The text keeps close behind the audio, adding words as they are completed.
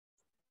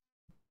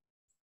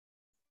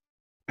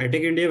Tech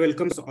India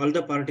welcomes all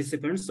the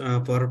participants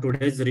for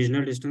today's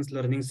regional distance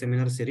learning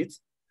seminar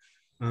series.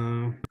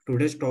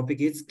 Today's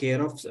topic is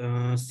care of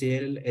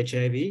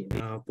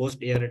CLHIV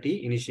post-ART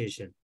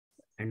initiation.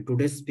 And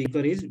today's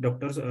speaker is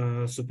Dr.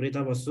 Suprit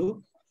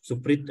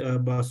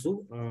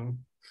Basu,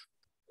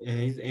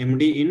 is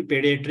MD in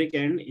Pediatrics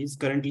and is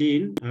currently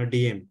in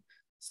DM,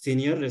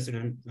 Senior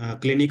Resident,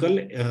 Clinical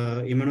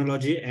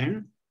Immunology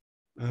and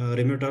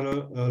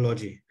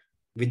Rheumatology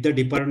with the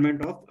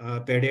Department of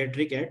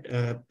Pediatric at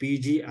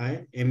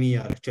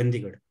PGIMER,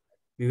 Chandigarh.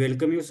 We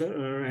welcome you,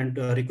 sir, and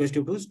request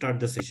you to start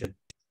the session.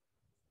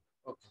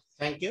 Okay,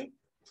 thank you.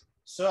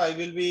 So I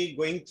will be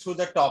going through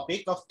the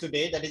topic of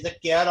today, that is the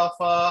care of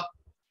a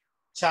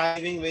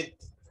child living with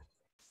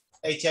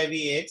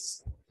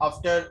HIV/AIDS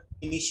after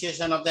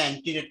initiation of the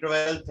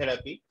antiretroviral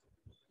therapy.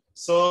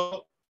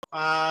 So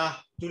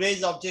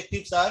today's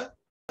objectives are: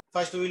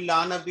 first, we will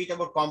learn a bit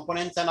about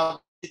components and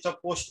objectives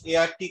of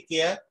post-ART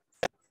care,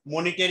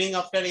 monitoring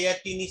after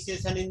ART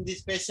initiation in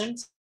these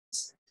patients,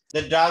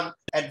 the drug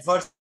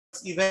adverse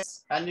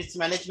events and its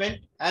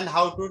management, and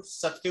how to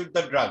substitute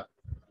the drug.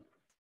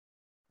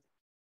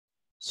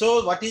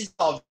 So what is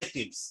the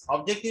objectives?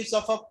 Objectives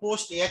of a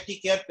post-ART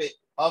care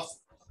of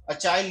a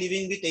child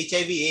living with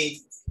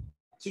HIV/AIDS.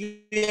 So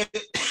we have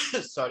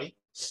to, sorry,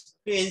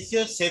 to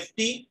ensure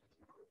safety,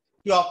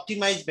 to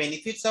optimize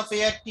benefits of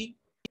ART,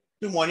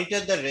 to monitor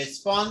the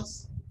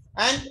response,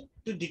 and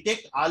to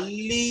detect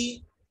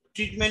early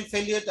treatment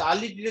failure,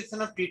 early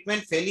detection of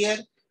treatment failure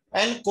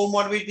and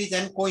comorbidities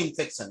and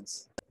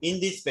co-infections in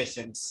these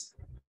patients.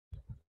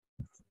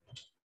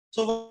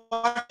 So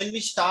when we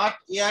start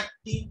ART,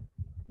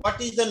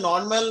 what is the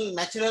normal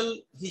natural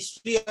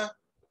history of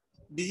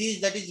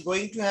disease that is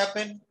going to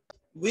happen?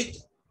 With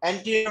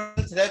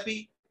antiretroviral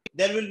therapy,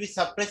 there will be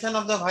suppression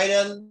of the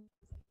viral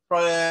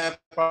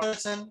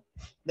progression,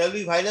 there will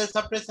be viral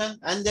suppression,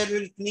 and there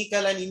will be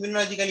clinical and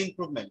immunological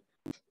improvement.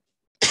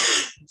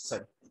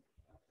 Sorry.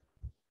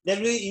 There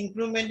will be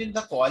improvement in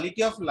the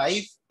quality of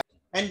life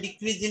and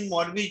decrease in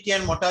morbidity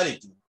and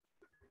mortality.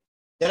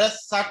 There are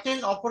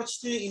certain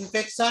opportunity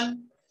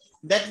infection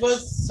that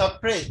was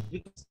suppressed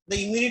because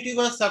the immunity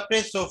was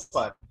suppressed so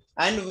far.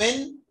 And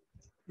when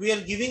we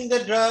are giving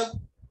the drug,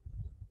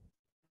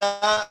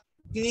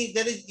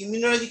 there is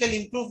immunological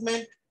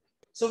improvement.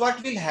 So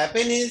what will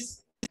happen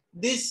is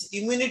this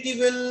immunity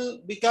will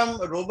become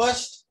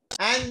robust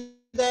and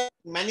the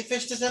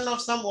manifestation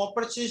of some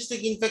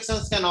opportunistic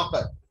infections can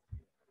occur,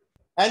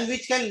 and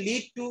which can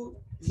lead to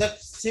the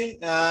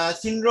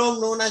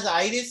syndrome known as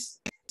IRIS,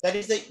 that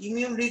is the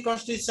immune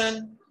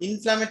reconstitution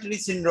inflammatory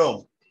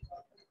syndrome.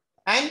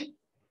 And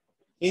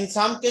in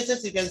some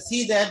cases, you can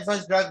see the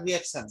adverse drug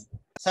reaction,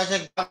 such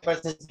as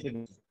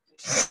hypersensitivity.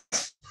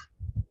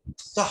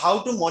 So how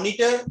to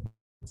monitor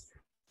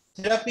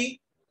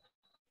therapy?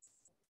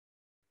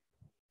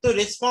 So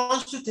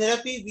response to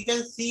therapy, we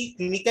can see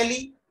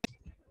clinically,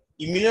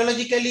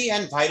 immunologically,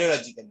 and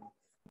virologically.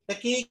 The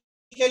clinically,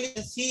 you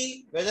can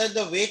see whether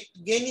the weight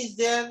gain is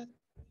there,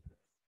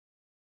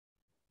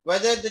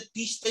 whether the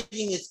T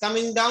staging is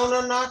coming down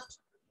or not,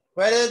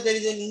 whether there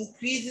is an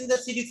increase in the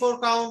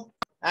CD4 count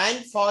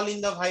and fall in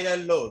the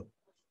viral load.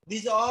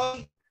 These all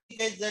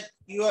indicate that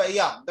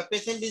the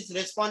patient is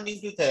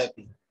responding to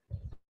therapy.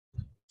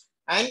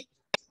 And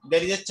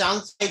there is a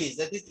chance that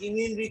is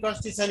immune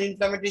reconstitution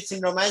inflammatory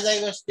syndrome. As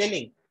I was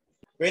telling,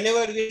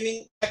 whenever we are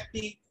doing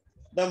active,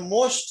 the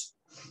most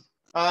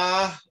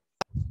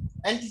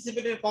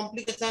anticipated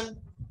complication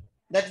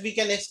that we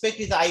can expect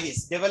is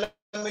IRIS,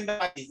 development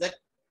of IRIS, that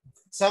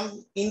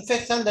some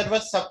infection that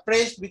was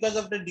suppressed because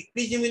of the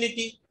decreased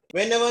immunity.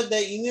 Whenever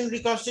the immune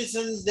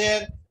reconstitution is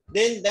there,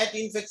 then that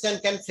infection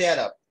can flare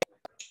up.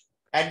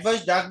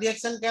 Adverse drug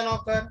reaction can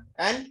occur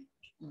and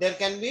there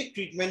can be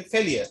treatment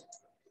failure.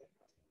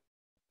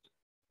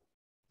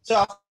 So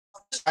after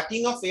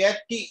starting of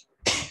ART,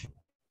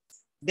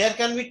 there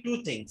can be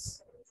two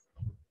things.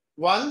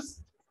 One,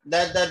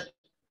 that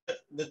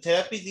the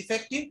therapy is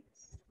effective.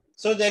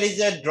 So there is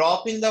a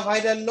drop in the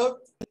viral load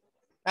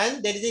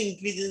and there is an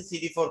increase in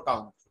CD4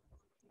 count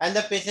and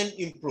the patient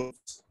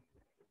improves.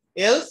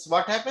 Else,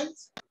 what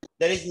happens?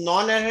 There is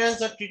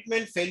non-adherence or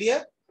treatment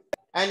failure,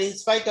 and in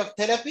spite of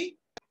therapy,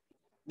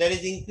 there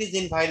is increase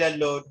in viral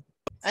load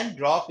and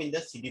drop in the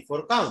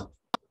CD4 count.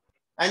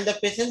 And the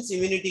patient's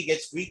immunity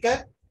gets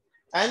weaker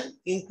and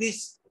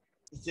increase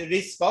the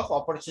risk of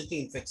opportunity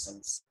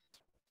infections.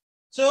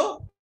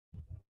 So,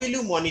 will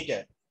you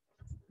monitor?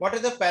 What are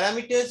the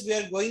parameters we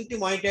are going to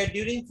monitor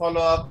during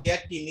follow-up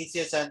ART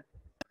initiation?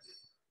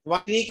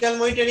 One, clinical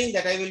monitoring,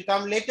 that I will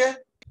come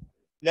later,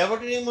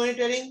 laboratory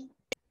monitoring,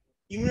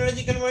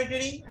 immunological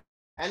monitoring,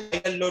 and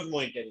viral load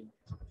monitoring.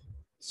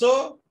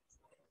 So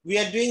we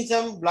are doing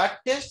some blood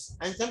tests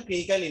and some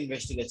clinical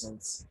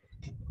investigations.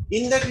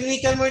 In the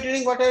clinical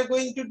monitoring, what are we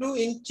going to do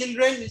in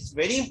children is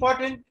very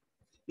important.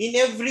 In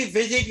every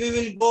visit, we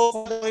will go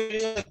for the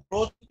monitoring of the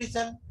growth,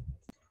 nutrition,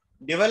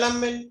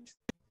 development,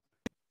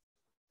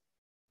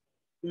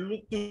 to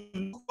look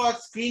for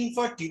screen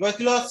for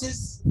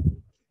tuberculosis,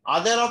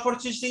 other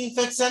opportunistic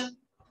infection,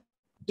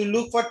 to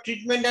look for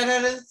treatment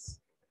adherence,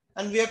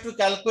 and we have to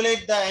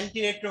calculate the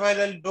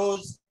antiretroviral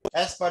dose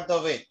as per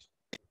the weight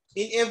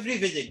in every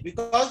visit,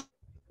 because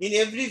in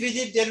every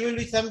visit there will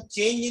be some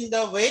change in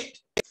the weight,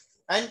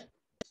 and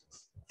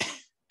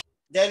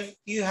then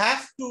you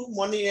have to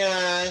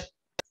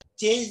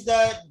change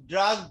the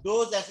drug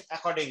dose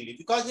accordingly.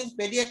 Because in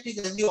pediatrics,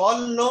 as you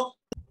all know,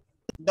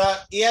 the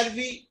ARV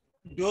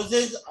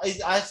doses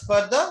is as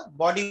per the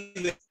body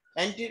weight.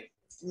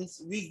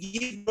 We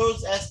give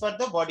dose as per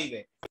the body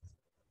weight.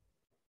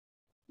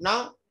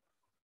 Now,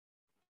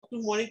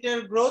 to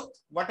monitor growth,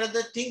 what are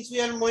the things we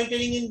are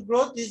monitoring in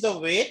growth is the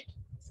weight,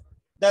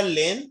 the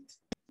length,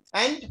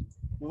 and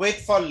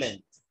weight for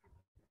length.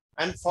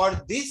 And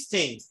for these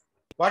things,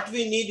 what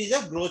we need is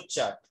a growth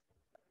chart.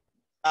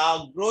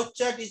 Growth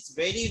chart is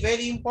very,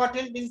 very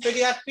important in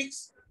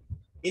pediatrics.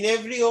 In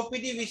every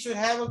OPD, we should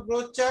have a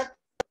growth chart,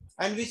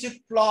 and we should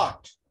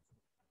plot.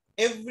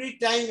 Every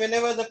time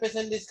whenever the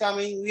patient is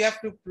coming, we have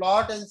to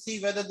plot and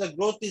see whether the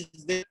growth is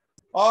there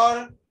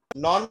or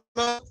normal,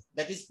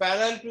 that is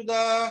parallel to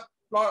the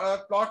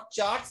plot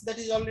charts that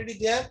is already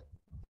there.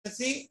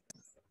 See,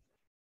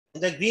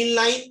 the green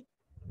line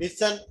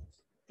is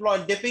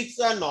depicts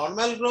a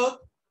normal growth,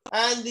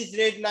 and this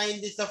red line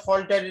is a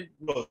faulted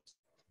growth.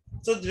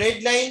 So the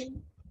red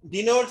line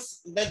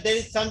denotes that there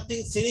is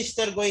something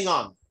sinister going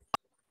on.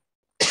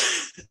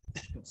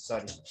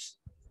 Sorry.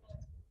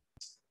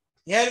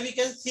 Here we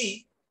can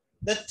see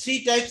the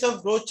 3 types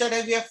of growth chart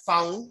we have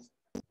found.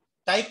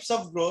 Types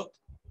of growth.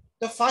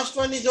 The first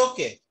one is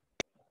okay.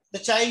 The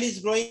child is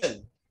growing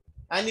well,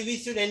 and we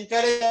should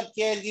encourage our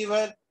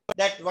caregiver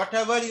that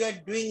whatever you are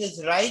doing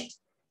is right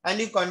and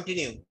you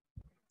continue.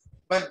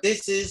 But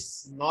this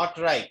is not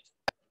right.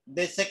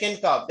 The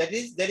second curve, that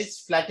is, there is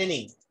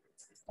flattening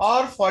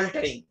or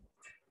faltering.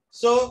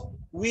 So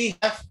we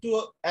have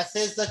to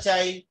assess the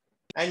child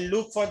and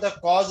look for the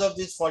cause of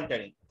this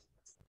faltering.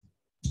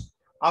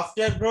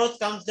 After growth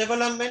comes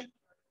development,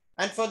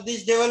 and for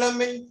this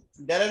development,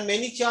 there are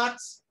many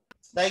charts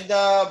like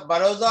the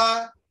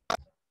Baroda,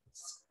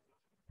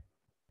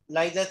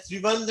 like the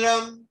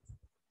Trivandrum.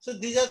 So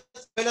these are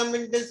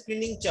developmental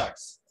screening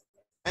charts.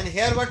 And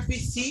here what we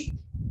see,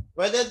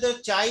 whether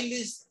the child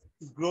is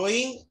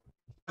growing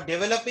or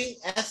developing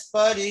as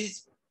per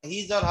his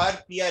or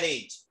her peer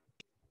age.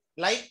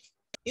 Like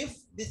if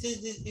this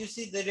is, you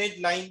see the red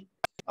line,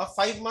 a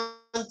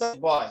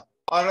 5-month-old boy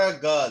or a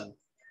girl,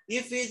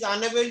 if he is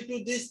unable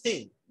to this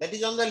thing, that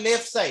is on the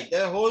left side,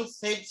 the whole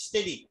head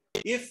steady.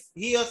 If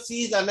he or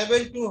she is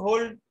unable to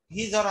hold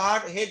his or her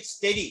head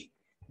steady,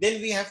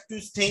 then we have to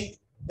think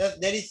that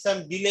there is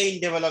some delay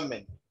in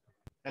development.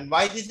 And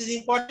why this is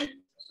important?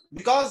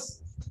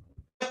 Because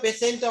a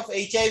patient of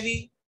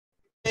HIV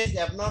is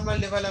abnormal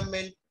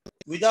development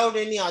without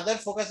any other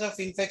focus of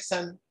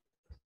infection,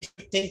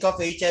 think of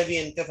HIV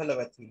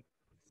encephalopathy.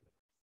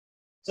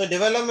 So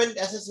development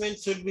assessment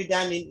should be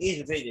done in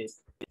each visit.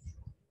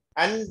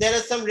 And there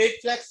are some red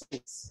flag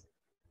signs.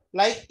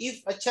 Like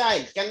if a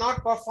child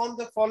cannot perform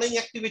the following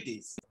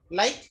activities,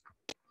 like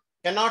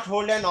cannot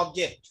hold an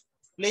object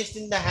placed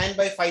in the hand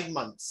by 5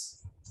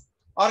 months,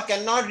 or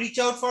cannot reach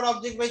out for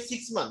object by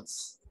 6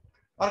 months,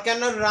 or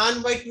cannot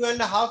run by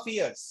 2.5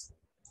 years.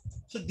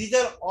 So these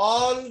are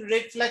all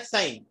red flag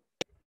signs.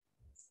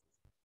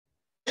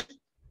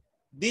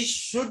 This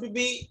should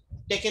be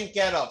taken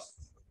care of.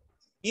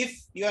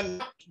 If you are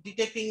not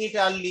detecting it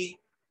early,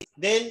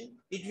 then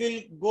it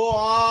will go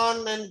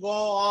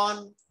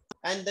on,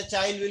 and the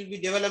child will be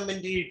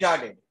developmentally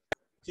retarded.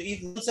 So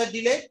if months are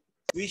delayed,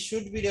 we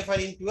should be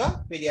referring to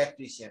a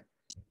pediatrician.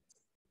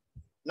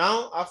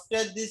 Now,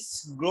 after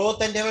this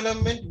growth and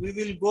development, we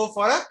will go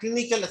for a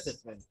clinical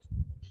assessment.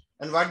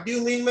 And what do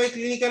you mean by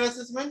clinical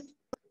assessment?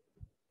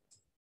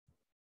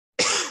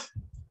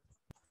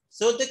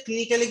 So the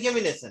clinical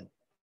examination,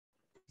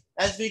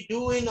 as we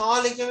do in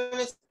all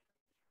examinations,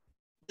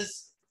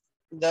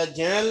 the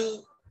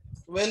general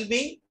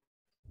well-being,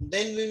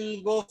 then we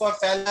will go for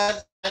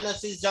pallor,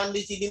 cyanosis,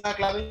 jaundice, edema,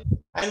 clubbing,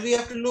 and we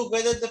have to look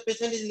whether the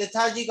patient is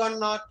lethargic or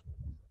not,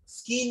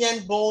 skin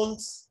and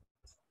bones,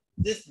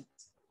 this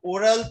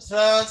oral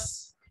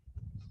thrust,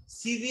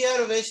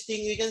 severe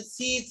wasting, we can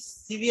see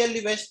it's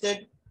severely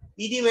wasted,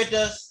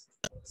 edematous,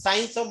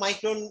 signs of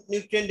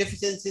micronutrient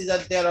deficiencies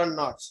are there or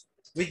not,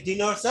 which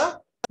denotes a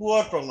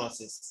poor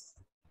prognosis.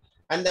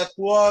 And the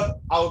poor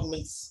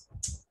outcomes,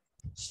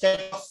 state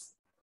of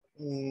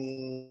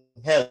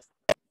health.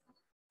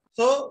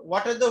 So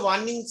what are the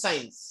warning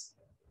signs?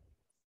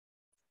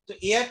 So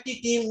ART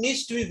team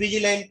needs to be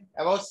vigilant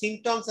about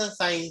symptoms and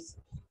signs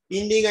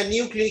indicating a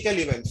new clinical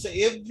event. So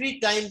every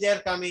time they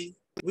are coming,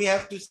 we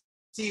have to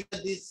see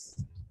that these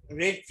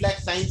red flag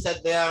signs are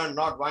there or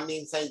not.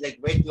 Warning signs like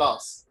weight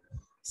loss,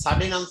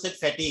 sudden onset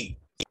fatigue,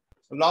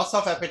 loss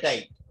of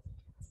appetite,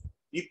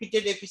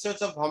 repeated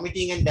episodes of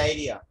vomiting and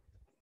diarrhea,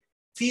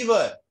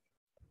 fever,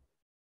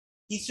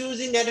 issues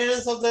in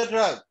adherence of the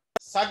drug,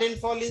 sudden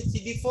fall in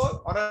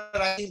CD4 or a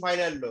rising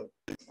viral load,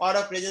 or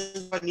a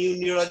presence of new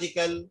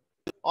neurological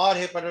or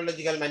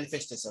hepatological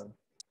manifestation.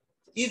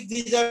 If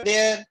these are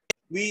there,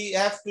 we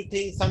have to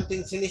think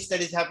something sinister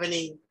is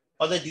happening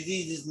or the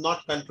disease is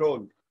not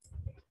controlled.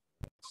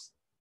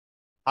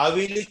 How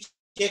will you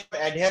check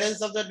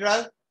adherence of the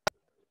drug?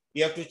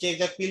 You have to check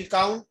the pill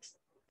count,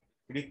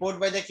 report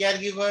by the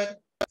caregiver,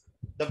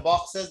 the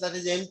boxes that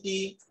is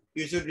empty,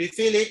 you should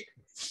refill it,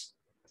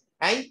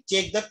 and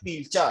check the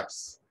pill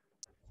charts.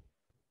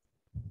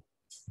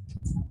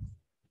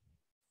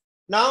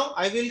 Now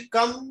I will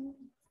come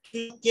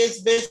to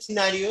case-based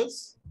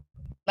scenarios.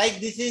 Like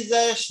this is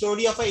a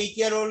story of a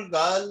 8-year-old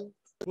girl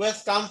who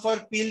has come for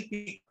pill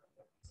pick,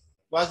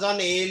 was on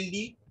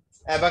ALD,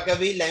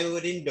 abacavir,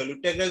 lamivudine,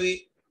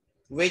 dolutegravir,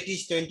 weight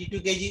is 22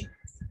 kg.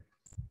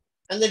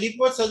 And the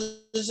report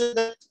suggested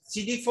that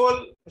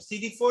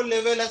CD4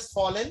 level has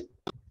fallen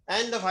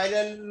and the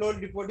viral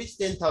load report is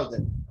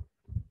 10,000.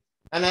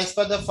 And as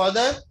per the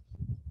father,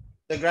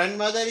 the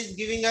grandmother is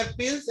giving her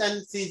pills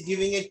and she is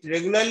giving it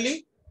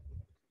regularly.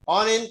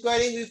 On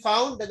inquiry, we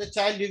found that the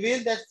child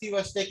revealed that she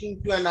was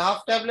taking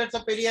 2.5 tablets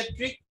of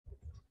pediatric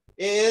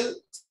AL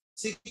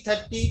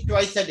 630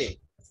 twice a day.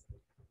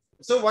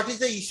 So what is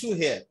the issue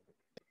here?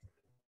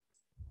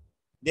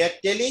 They are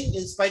telling,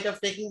 in spite of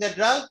taking the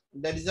drug,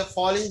 there is a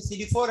fall in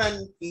CD4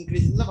 and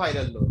increase in the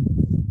viral load.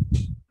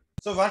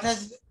 So what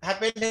has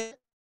happened here?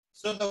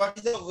 So what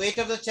is the weight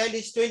of the child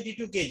is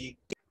 22 kg.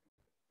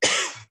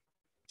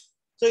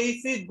 So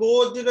if we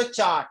go to the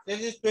chart, that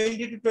is 20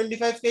 to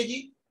 25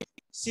 kg,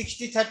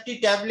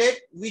 60-30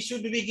 tablet, we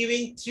should be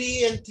giving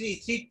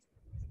 3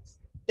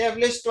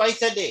 tablets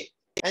twice a day.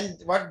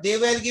 And what they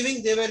were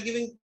giving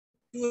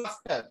 2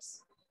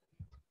 afters.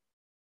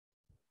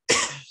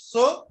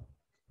 So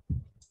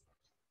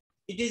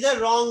it is a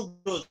wrong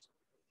dose.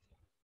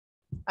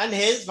 And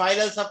hence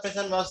viral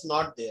suppression was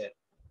not there.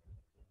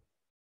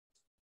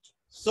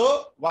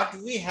 So what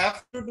we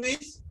have to do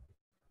is,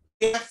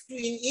 we have to,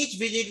 in each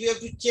visit, we have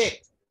to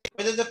check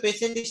whether the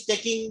patient is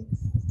taking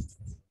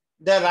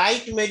the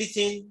right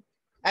medicine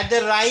at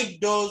the right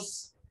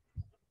dose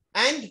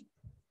and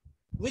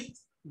with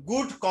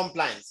good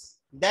compliance.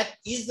 That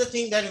is the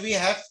thing that we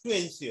have to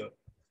ensure.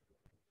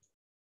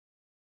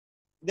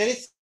 There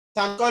is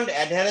something called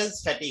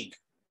adherence fatigue.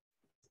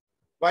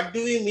 What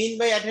do we mean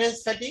by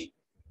adherence fatigue?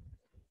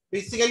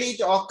 Basically,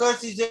 it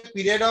occurs in a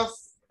period of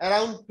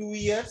around 2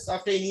 years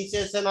after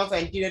initiation of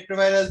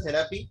antiretroviral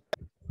therapy.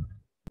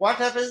 What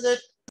happens that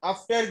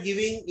after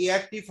giving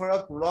ART for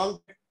a prolonged,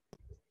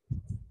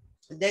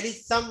 there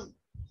is some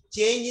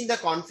change in the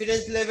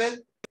confidence level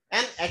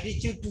and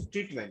attitude to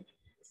treatment.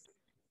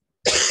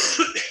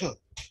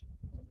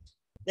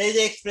 There is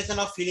an expression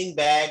of feeling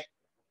bad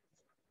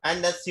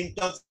and the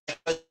symptoms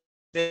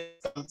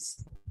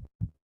comes.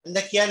 And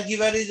the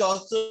caregiver is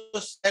also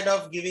scared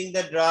of giving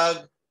the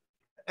drug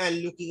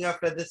and looking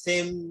after the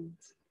same.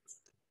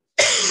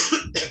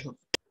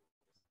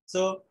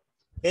 So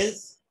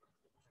hence,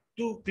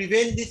 to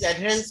prevent this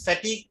adherence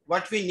fatigue,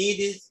 what we need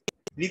is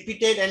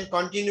repeated and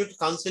continued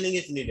counseling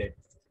is needed.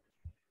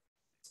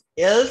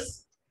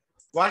 Else,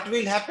 what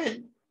will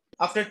happen?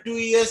 After 2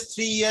 years,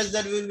 3 years,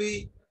 there will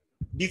be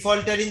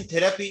defaulter in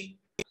therapy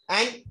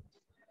and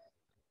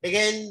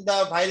again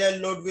the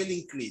viral load will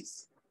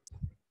increase.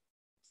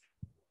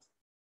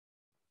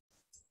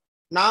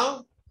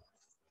 Now,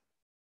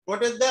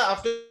 what is the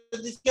after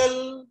this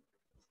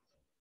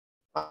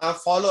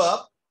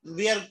follow-up?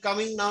 We are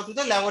coming now to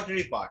the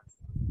laboratory part.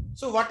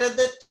 So what are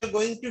they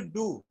going to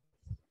do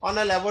on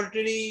a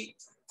laboratory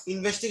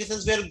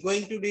investigations we are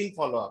going to do in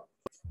follow-up?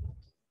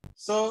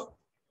 So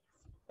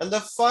on the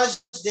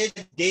first day,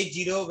 day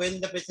 0, when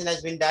the patient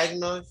has been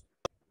diagnosed,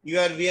 we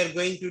are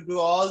going to do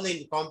all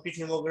the complete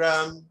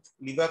hemogram,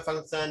 liver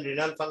function,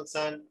 renal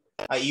function,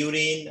 a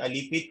urine, a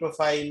lipid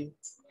profile,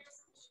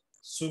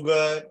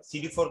 sugar,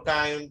 CD4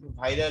 count,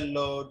 viral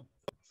load,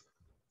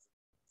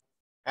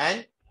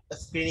 and a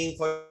screening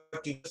for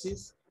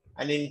tuberculosis.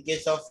 And in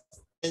case of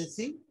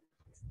pregnancy,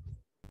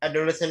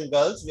 adolescent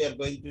girls, we are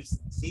going to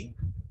see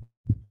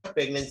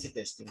pregnancy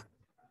testing.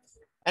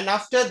 And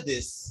after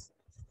this,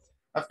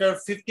 after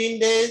 15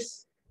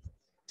 days,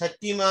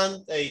 30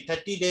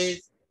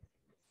 days,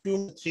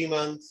 2-3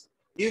 months,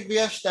 if we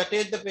have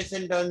started the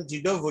patient on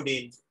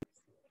zidovudine,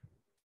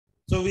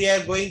 so we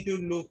are going to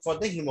look for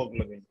the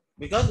hemoglobin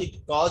because it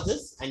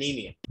causes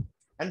anemia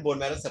and bone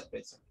marrow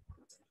suppression.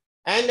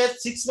 And at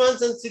 6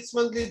 months and 6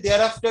 monthly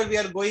thereafter, we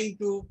are going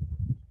to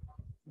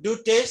do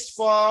tests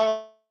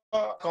for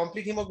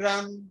complete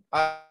hemogram,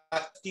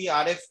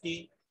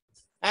 RFT,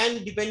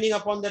 and depending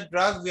upon the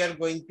drug, we are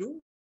going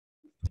to.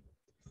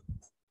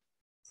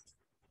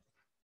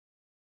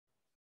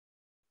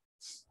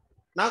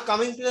 Now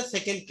coming to the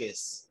second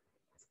case.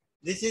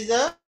 This is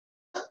a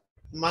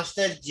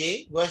Master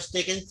J who has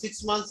taken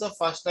 6 months of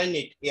first line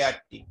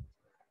ART.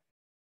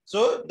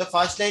 So the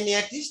first line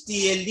ART is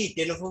TLD,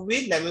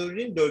 tenofovir,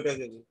 lamivudine,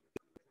 dolutegravir.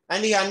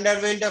 And he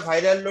underwent a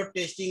viral load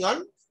testing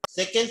on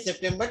 2nd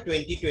September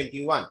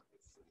 2021.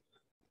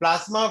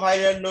 Plasma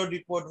viral load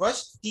report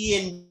was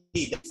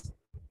TND,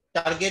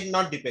 target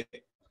not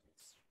detected.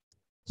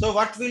 So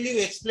what will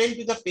you explain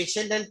to the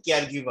patient and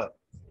caregiver?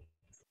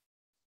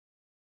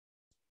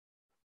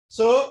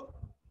 So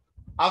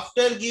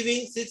after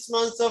giving 6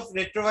 months of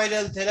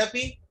retroviral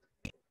therapy,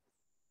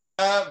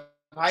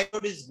 viral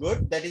load is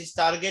good, that is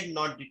target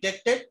not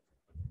detected.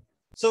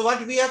 So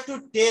what we have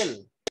to tell,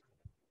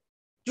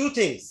 two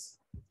things.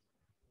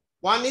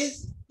 One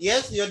is,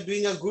 yes, you're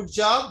doing a good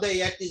job,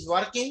 the ART is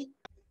working,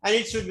 and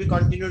it should be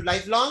continued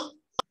lifelong.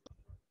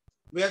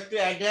 We have to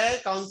adhere,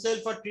 counsel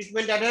for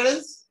treatment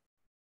adherence.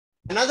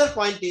 Another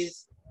point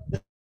is,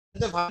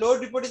 the viral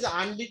load report is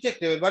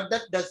undetectable, but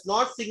that does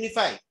not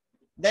signify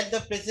that the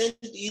patient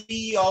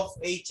is of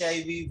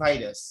HIV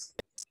virus.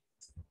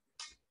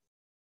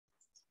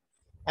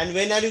 And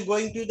when are you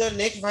going to the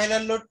next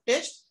viral load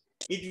test?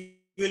 It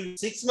will be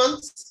 6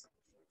 months.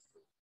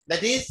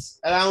 That is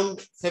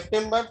around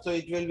September. So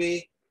it will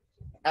be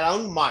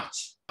around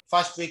March,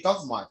 first week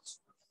of March.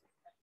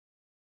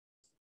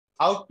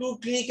 How to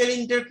clinically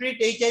interpret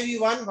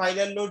HIV-1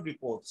 viral load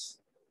reports.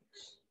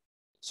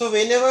 So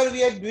whenever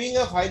we are doing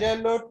a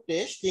viral load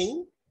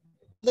testing,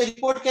 the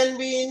report can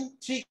be in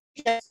 3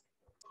 categories.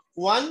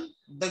 One,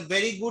 the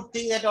very good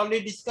thing that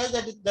already discussed,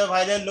 that the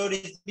viral load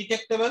is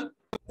detectable,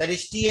 that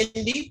is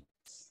TND,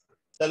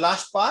 the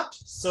last part.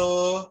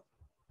 So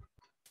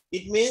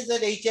it means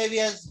that HIV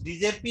has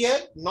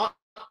disappeared, not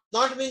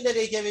mean that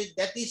HIV,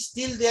 that is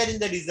still there in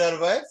the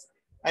reservoirs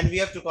and we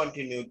have to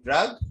continue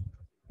drug.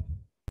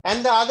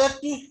 And the other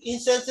 2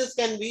 instances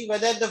can be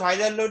whether the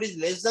viral load is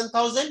less than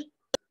 1000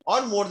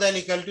 or more than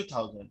equal to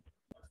 1000.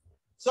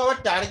 So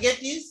our target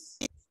is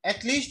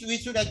at least we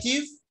should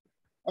achieve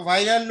a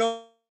viral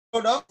load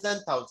of less than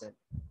 1000.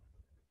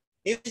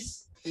 If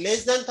it's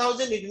less than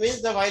 1000, it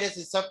means the virus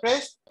is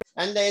suppressed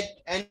and the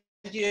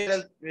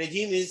antiviral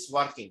regime is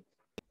working.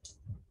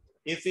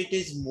 If it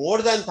is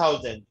more than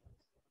 1000,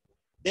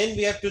 then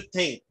we have to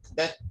think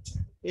that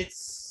it's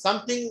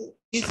something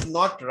is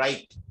not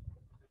right.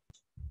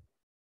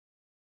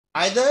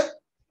 Either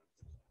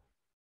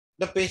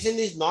the patient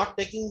is not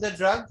taking the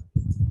drug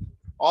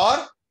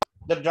or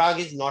the drug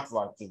is not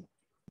working.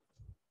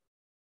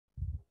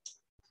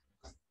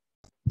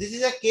 This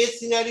is a case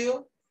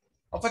scenario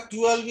of a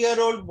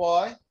 12-year-old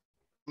boy,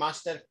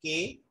 Master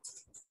K,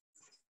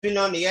 been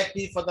on ART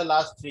for the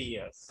last 3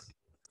 years.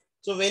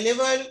 So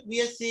whenever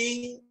we are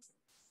seeing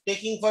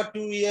taking for 2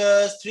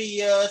 years, 3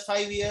 years,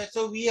 5 years,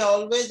 so we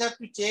always have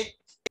to check,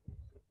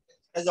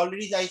 as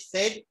already I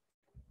said,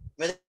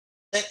 whether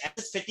the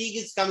fatigue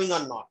is coming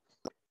or not.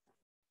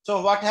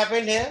 So what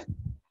happened here?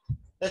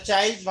 The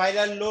child's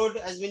viral load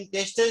has been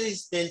tested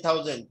is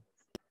 10,000,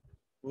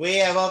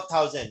 way above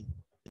 1000.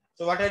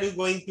 So what are you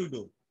going to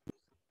do?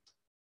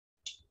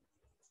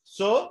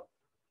 So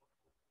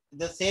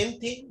the same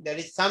thing, there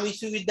is some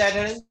issue with the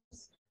adherence.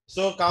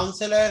 So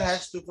counselor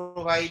has to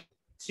provide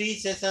 3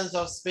 sessions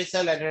of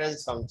special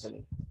adherence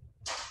counseling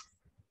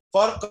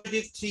for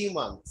consecutive 3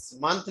 months,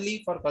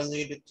 monthly for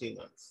consecutive 3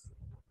 months.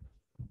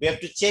 We have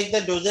to check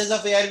the doses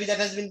of ARV that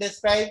has been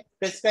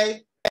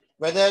prescribed,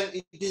 whether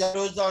it is a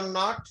dose or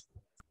not,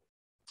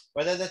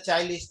 whether the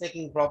child is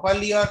taking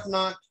properly or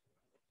not,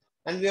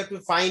 and we have to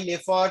find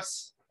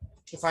efforts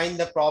to find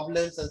the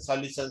problems and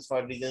solutions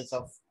for reasons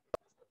of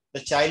the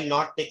child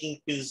not taking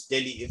pills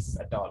daily, if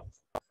at all.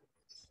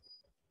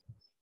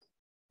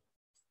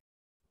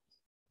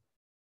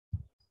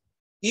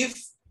 If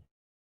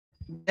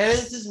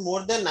adherence is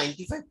more than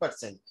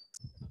 95%,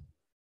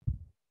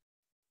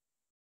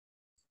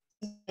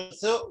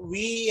 so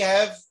we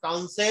have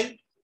counseled,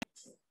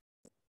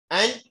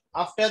 and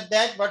after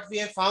that what we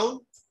have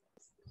found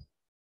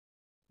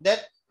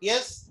that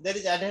yes, there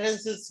is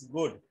adherence is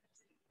good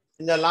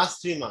in the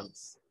last 3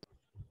 months.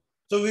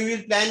 So we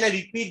will plan a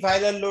repeat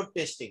viral load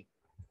testing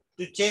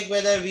to check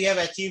whether we have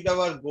achieved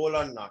our goal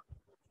or not.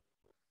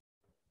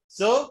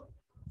 So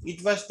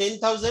it was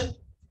 10,000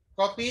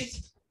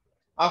 copies.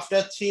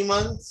 After 3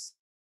 months,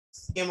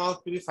 came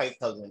out to be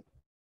 5,000.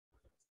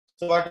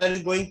 So what are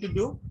you going to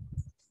do?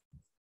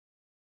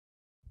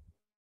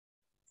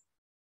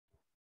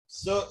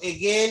 So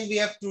again, we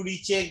have to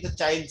recheck the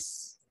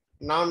child's,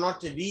 now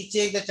not to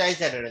recheck the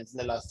child's adherence in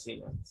the last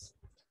 3 months.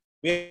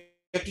 We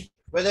have to,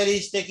 whether he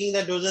is taking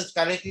the doses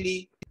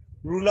correctly,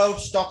 rule out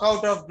stock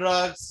out of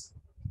drugs.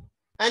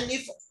 And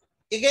if,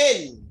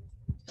 again,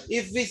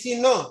 if we see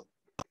no,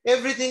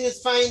 everything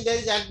is fine, there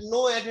is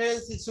no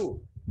adherence issue.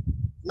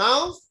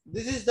 Now,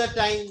 this is the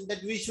time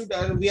that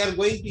we are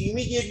going to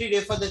immediately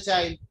refer the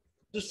child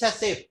to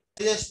SASEP,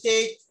 the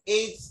State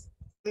AIDS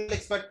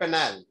Expert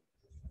Panel.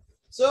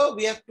 So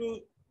we have to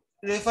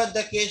refer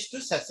the case to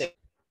SASEP.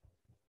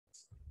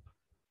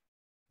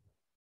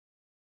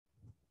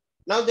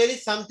 Now there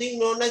is something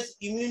known as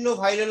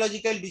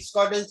immunovirological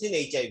discordance in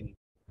HIV.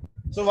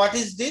 So what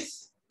is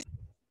this?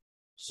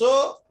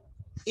 So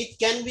it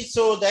can be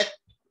so that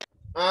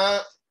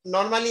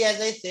normally, as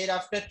I said,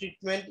 after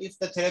treatment, if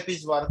the therapy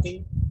is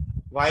working,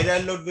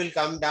 viral load will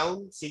come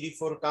down,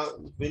 CD4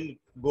 count will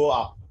go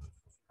up.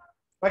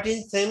 But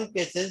in some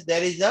cases,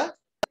 there is a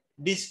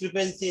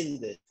discrepancy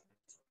in this.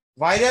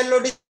 Viral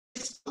load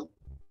is,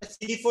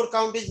 CD4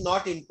 count is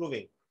not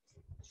improving,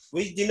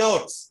 which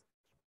denotes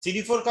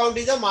CD4 count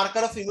is a marker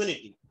of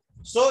immunity.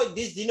 So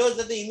this denotes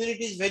that the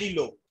immunity is very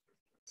low.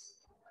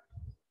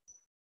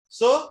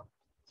 So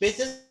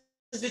patients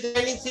with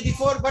remaining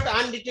CD4 but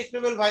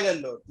undetectable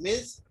viral load.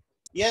 Means,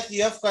 yes,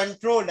 you have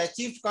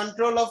achieved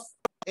control of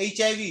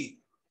HIV,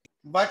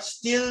 but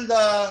still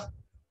the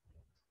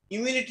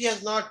immunity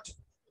has not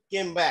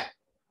came back.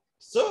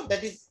 So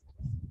that is,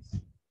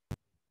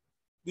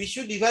 we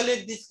should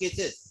evaluate these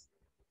cases,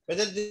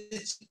 whether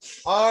this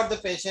or the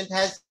patient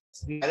has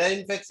viral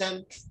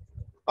infection,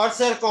 or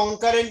sir,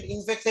 concurrent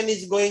infection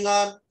is going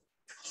on,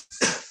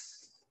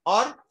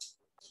 or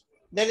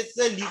there is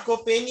the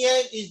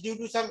leukopenia is due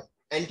to some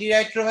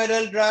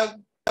antiretroviral drug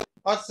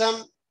or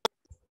some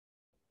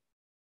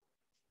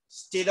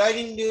steroid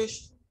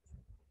induced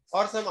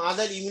or some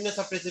other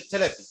immunosuppressive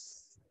therapy.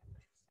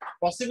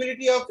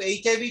 Possibility of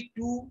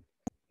HIV-2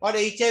 or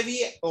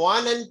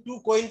HIV-1 and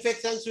 2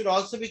 co-infections should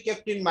also be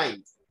kept in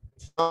mind.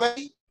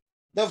 Normally,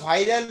 the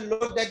viral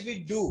load that we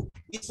do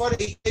is for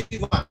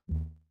HIV-1.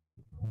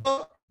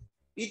 So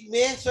it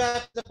may show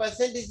that the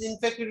patient is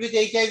infected with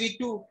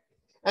HIV-2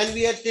 and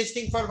we are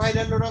testing for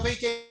viral load of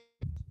HIV.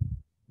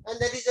 And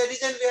that is the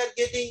reason we are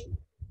getting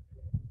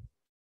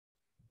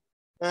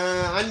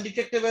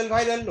undetectable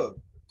viral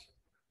load.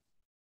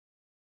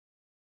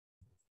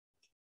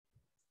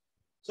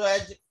 So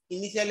as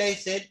initially I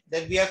said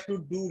that we have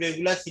to do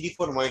regular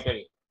CD4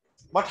 monitoring.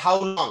 But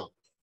how long?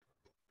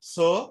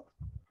 So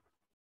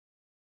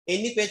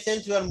any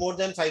patients who are more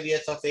than 5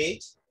 years of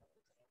age,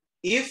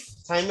 if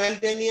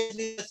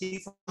simultaneously the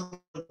CD4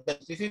 more than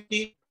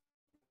 350,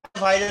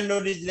 viral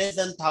load is less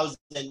than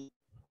 1000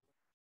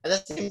 at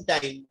the same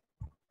time,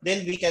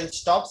 then we can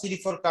stop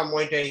CD4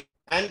 monitoring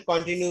and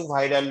continue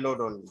viral load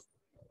only.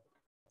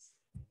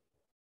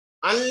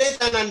 Unless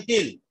and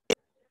until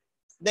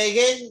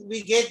again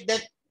we get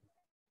that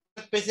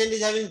the patient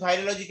is having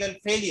virological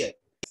failure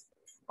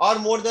or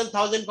more than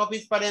 1000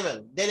 copies per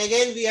ml, then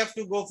again we have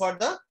to go for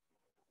the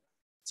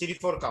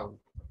CD4 count.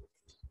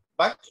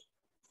 But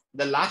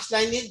the last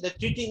line is the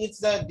treating, it's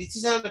the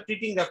decision of the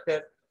treating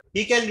doctor.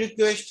 He can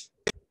request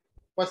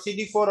for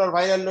CD4 or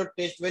viral load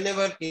test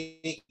whenever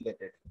he get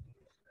it.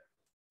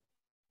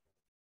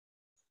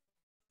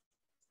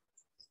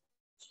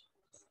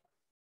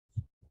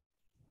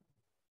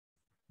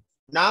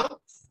 Now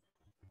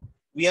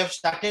we have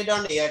started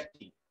on ART.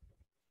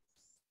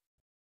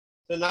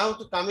 So now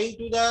coming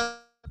to the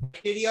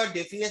criteria or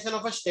definition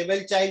of a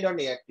stable child on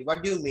ART.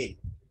 What do you mean?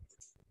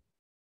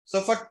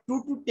 So for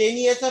 2 to 10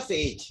 years of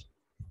age,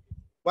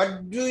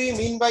 what do you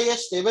mean by a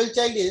stable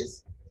child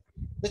is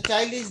the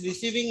child is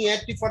receiving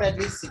ART for at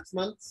least 6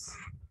 months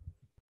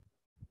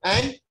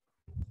and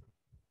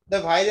the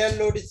viral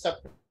load is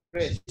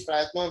suppressed.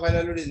 Plasma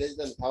viral load is less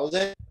than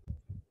 1000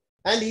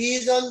 and he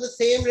is on the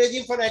same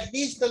regime for at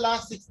least the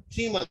last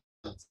 3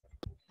 months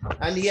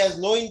and he has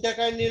no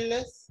intercurrent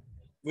illness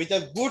with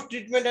a good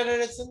treatment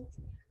adherence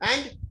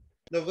and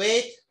the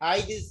weight,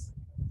 height is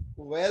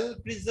well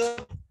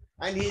preserved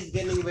and he is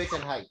gaining weight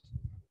and height.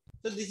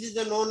 So this is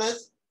the known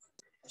as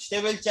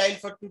stable child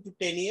for 2 to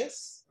 10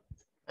 years.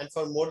 And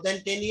for more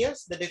than 10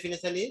 years, the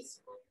definition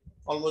is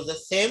almost the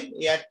same.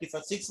 ART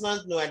for 6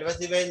 months, no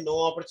adverse event, no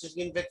opportunistic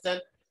infection,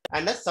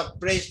 and a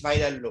suppressed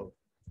viral load.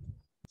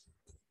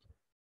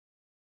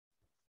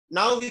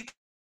 Now we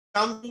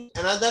come to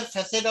another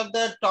facet of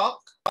the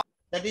talk,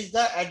 that is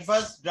the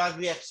adverse drug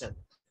reaction.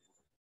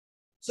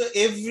 So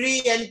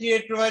every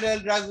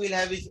antiretroviral drug will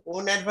have its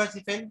own adverse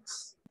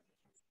effects.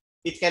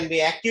 It can be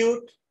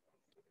acute,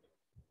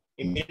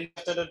 immediately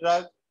after the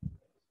drug,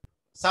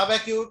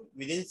 subacute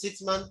within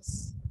 6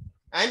 months,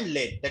 and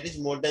late, that is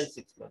more than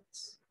 6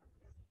 months.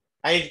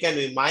 And it can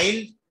be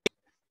mild,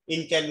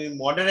 it can be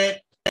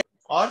moderate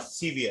or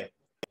severe.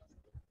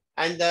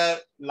 And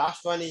the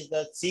last one is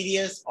the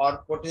serious or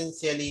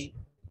potentially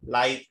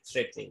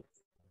life-threatening.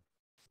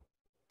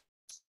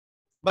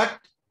 But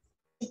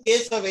in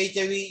case of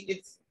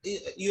HIV,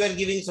 you are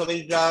giving so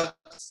many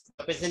drugs,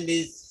 the patient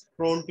is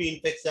prone to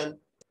infection.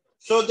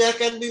 So there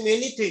can be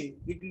many things.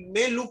 It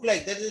may look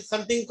like there is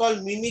something called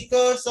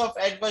mimickers of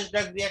adverse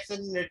drug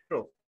reaction in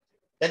retro.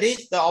 That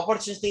is the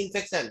opportunistic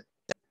infection.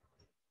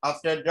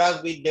 After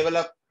drug, we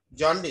develop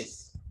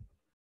jaundice.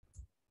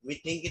 We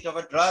think it of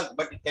a drug,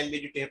 but it can be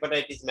due to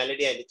hepatitis,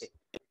 malaria, anything.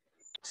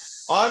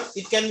 Or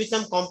it can be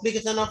some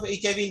complication of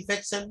HIV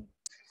infection.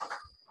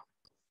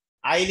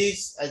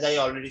 Iris, as I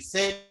already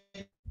said,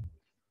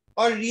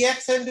 or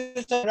reaction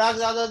to some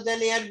drugs other than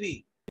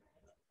ARV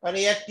or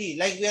ART,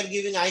 like we are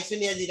giving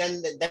isoniazid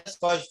and that has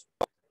caused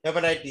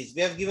hepatitis.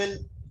 We have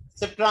given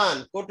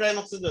cetran,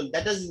 cotrimoxazole,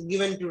 that is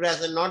given to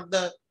RAS and not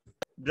the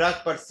drug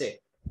per se.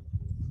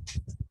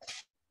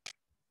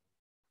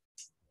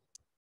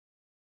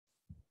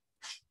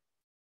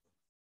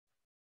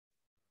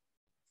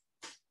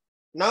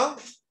 Now,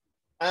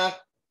 a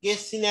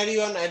case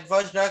scenario on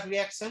adverse drug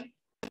reaction.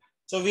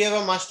 So we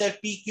have a master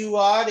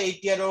PQR,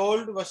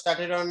 8-year-old, was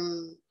started on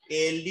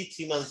ALD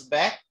 3 months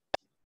back.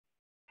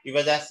 He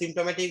was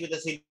asymptomatic with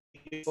a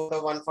CD4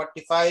 of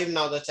 145.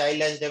 Now the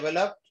child has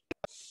developed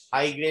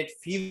high-grade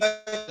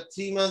fever,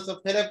 3 months of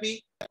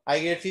therapy,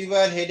 high-grade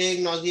fever,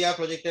 headache, nausea,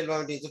 projectile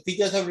vomiting. So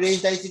features of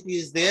raised ICP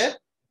is there.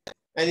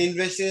 An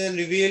investigation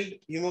revealed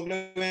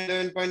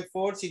hemoglobin 11.4,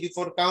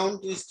 CD4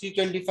 count is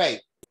 325.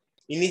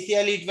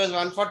 Initially it was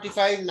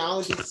 145, now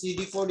it is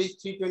CD4 is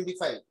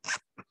 325.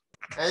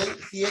 And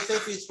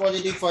CSF is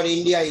positive for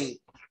India.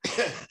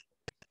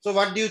 So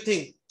what do you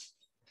think?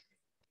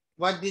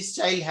 What this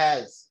child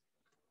has?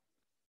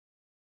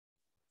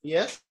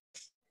 Yes,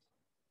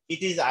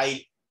 it is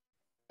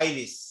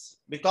iris.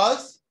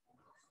 Because,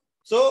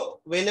 so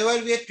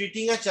whenever we are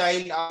treating a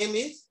child, our aim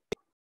is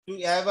to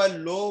have a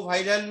low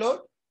viral load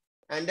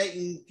and an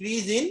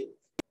increase in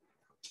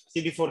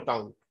CD4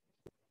 count.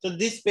 So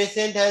this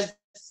patient has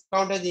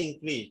count has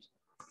increased.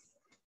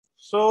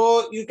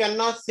 So you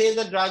cannot say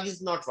the drug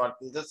is not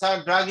working.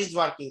 The drug is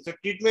working. So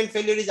treatment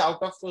failure is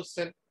out of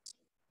question.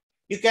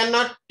 You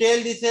cannot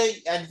tell this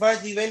is an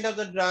adverse event of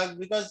the drug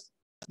because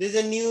there is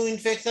a new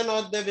infection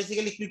or the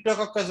basically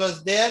Cryptococcus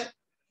was there.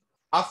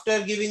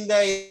 After giving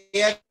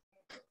the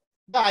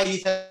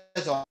iris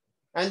has occurred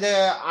and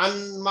the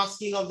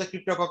unmasking of the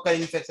Cryptococcal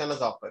infection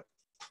has occurred.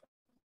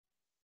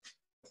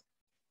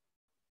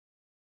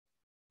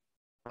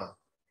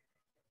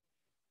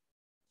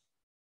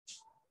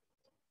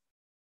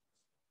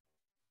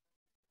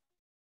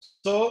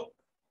 So,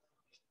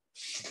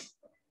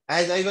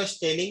 as I was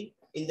telling,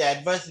 in the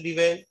adverse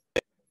event,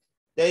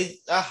 there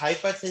is a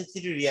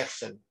hypersensitive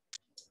reaction.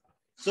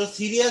 So,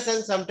 serious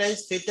and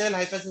sometimes fatal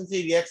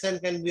hypersensitive reaction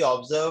can be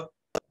observed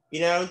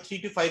in around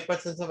 3 to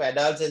 5% of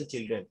adults and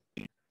children.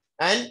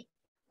 And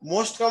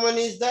most common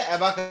is the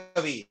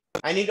abacavir,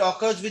 and it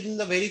occurs within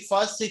the very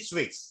first 6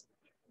 weeks.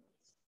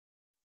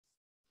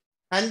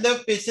 And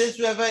the patients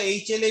who have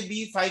a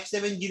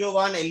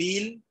HLA-B5701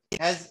 allele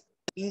has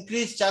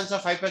increased chance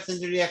of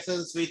hypersensitive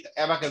reactions with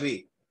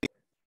abacavir.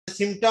 The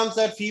symptoms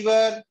are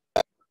fever,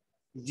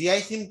 GI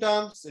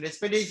symptoms,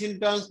 respiratory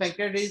symptoms,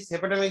 pancreatitis,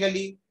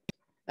 hepatomegaly,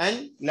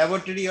 and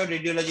laboratory or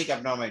radiologic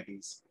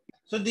abnormalities.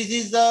 So this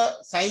is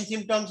the sign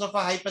symptoms of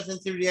a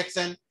hypersensitive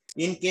reaction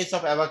in case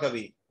of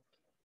abacavir.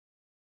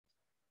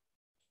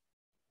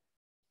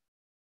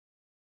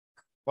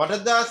 What are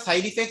the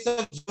side effects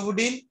of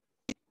zidovudine?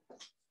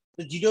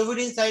 The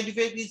zidovudine side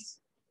effect is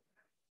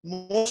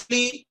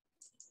mostly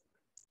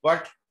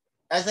what,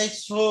 as I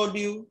showed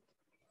you,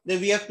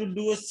 that we have to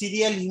do a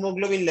serial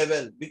hemoglobin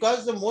level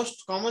because the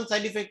most common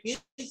side effect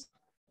is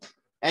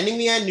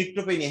anemia and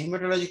neutropenia,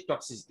 hematologic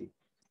toxicity.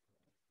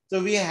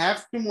 So we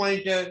have to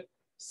monitor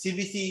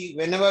CBC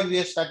whenever we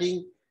are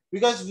starting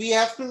because we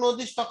have to know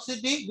this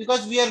toxicity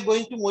because we are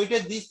going to monitor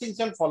these things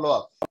and follow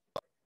up.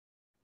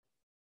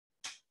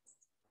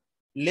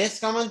 Less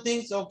common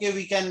things, okay,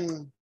 we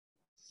can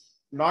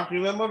not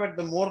remember, but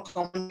the more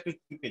common to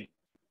keep in.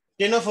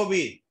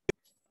 Tenofovir.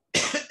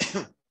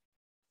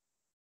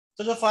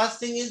 So the first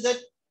thing is that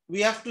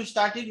we have to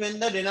start it when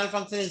the renal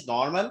function is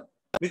normal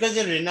because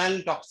it's a renal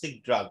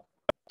toxic drug.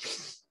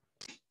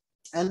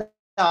 And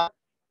the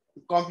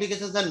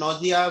complications are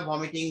nausea,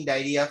 vomiting,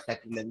 diarrhea,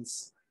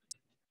 flatulence.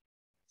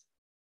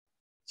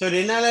 So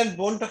renal and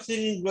bone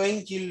toxicity in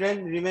growing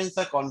children remains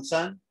a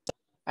concern.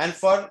 And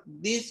for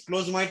this,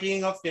 close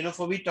monitoring of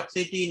tenofovir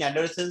toxicity in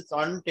adolescents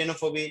on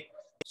tenofovir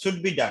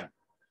should be done.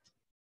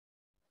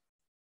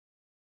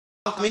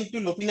 Now coming to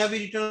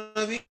lopinavir,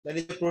 ritonavir, that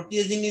is a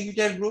protease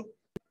inhibitor group.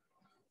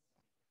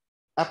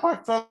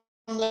 Apart from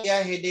the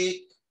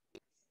headache,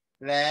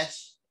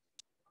 rash,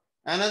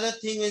 another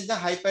thing is the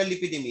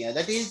hyperlipidemia.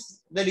 That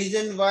is the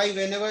reason why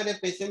whenever a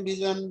patient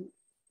is on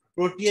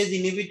protease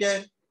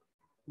inhibitor,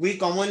 we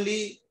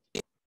commonly,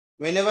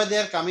 whenever they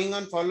are coming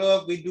on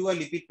follow-up, we do a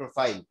lipid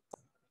profile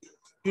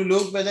to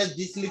look whether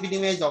this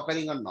lipidemia is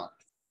occurring or not.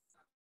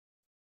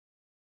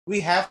 We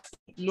have to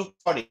look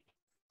for it.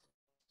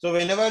 So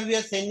whenever we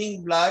are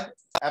sending blood,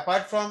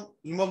 apart from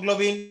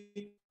hemoglobin,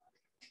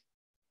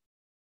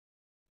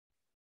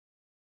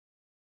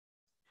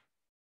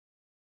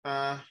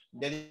 there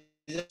is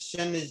a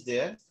question is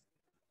there.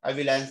 I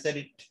will answer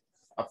it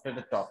after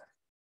the talk.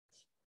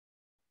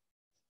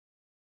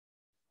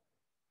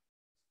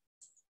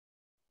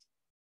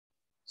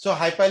 So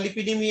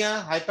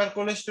hyperlipidemia,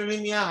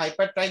 hypercholesterolemia,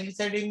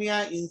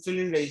 hypertriglyceridemia,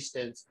 insulin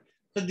resistance.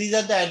 So these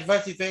are the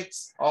adverse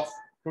effects of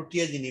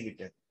protease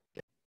inhibitor.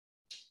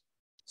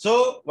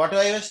 So what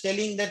I was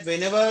telling that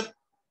whenever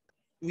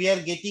we are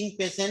getting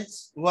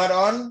patients who are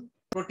on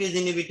protease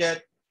inhibitor,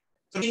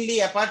 certainly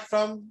apart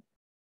from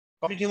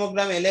complete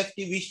hemogram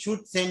LFT, we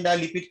should send a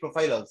lipid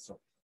profile also.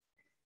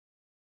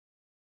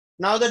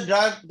 Now the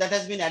drug that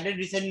has been added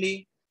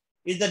recently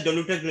is the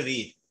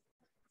dolutegravir.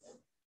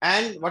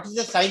 And what is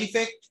the side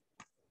effect?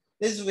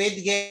 This is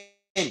weight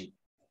gain.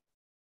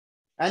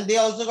 And they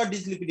also got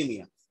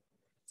dyslipidemia.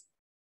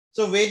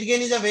 So weight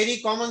gain is a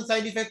very common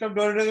side effect of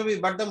dolutegravir,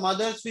 but the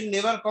mothers will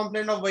never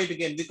complain of weight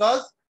gain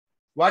because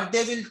what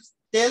they will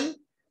tell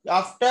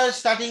after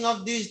starting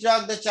of this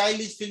drug, the child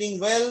is feeling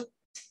well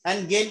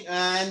and gain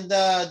and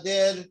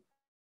the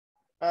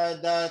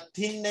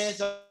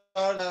thinness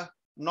or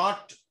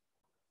not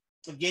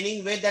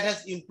gaining weight that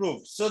has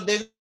improved. So they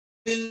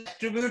will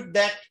attribute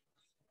that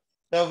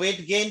the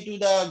weight gain to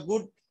the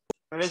good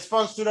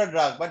response to the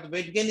drug, but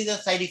weight gain is a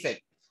side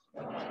effect.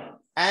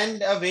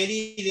 and a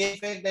very rare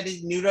defect, that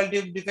is neural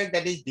tube defect,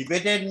 that is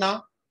debated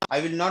now.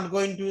 I will not go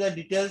into the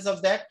details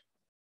of that,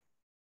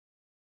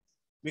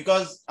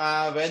 because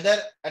whether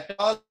at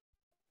all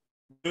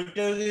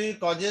dolutegravir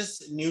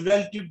causes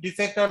neural tube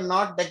defect or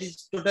not, that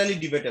is totally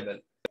debatable.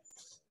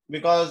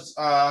 Because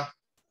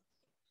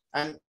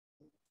and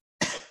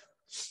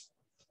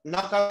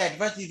now come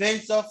adverse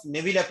events of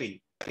nevirapine.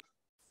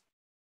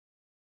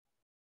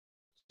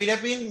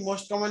 Nevirapine,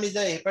 most common is the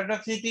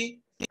hepatotoxicity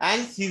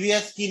and severe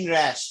skin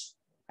rash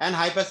and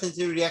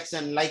hypersensitive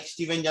reaction like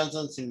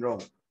Stevens-Johnson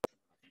syndrome.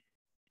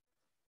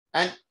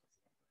 And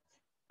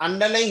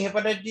underlying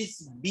hepatitis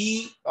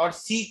B or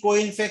C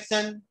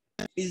co-infection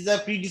is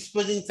the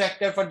predisposing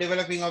factor for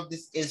developing of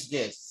this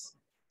SDS.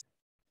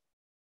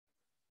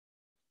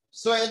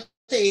 So at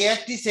the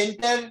ART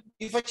center,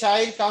 if a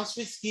child comes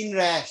with skin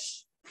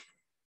rash,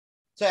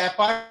 so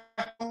apart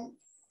from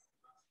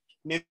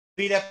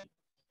nevirapine,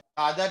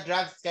 other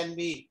drugs can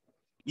be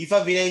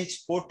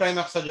efavirenz,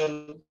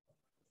 cotrimoxazole,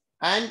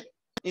 and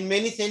in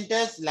many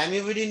centers,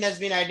 lamivudine has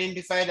been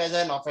identified as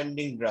an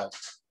offending drug.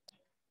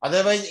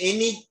 Otherwise,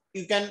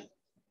 you can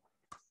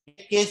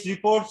get case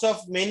reports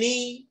of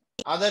many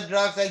other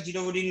drugs like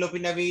zidovudine,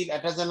 lopinavir,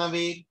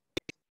 atazanavir,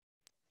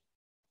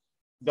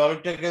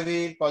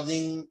 dolutegravir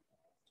causing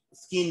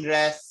skin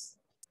rash.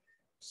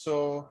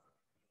 So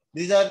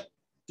these are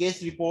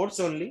case reports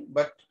only,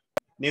 but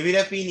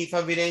nevirapine,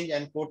 efavirenz,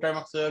 and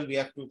cotrimoxazole we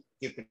have to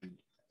keep it.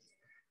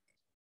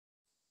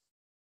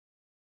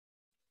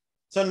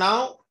 So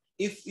now,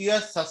 if you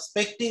are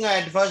suspecting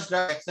an adverse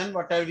drug reaction,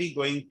 what are we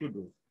going to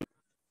do?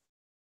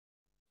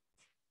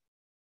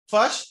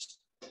 First,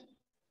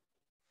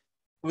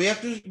 we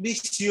have to be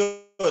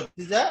sure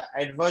this is an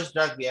adverse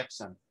drug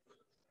reaction.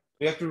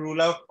 We have to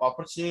rule out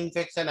opportunistic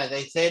infection, as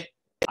I said,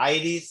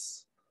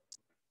 iris,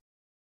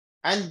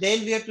 and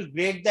then we have to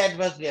grade the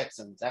adverse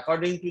reactions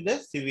according to the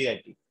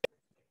severity.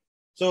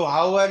 So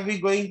how are we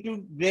going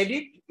to grade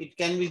it? It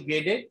can be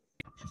graded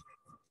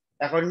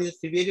according to the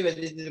severity, whether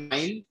it is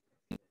mild,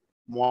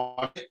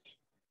 moderate,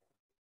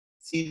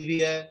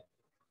 severe,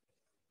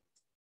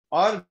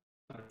 or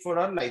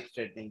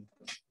life-threatening.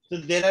 So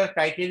there are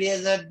criteria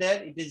are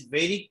there. It is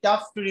very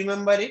tough to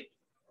remember it.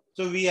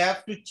 So we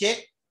have to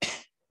check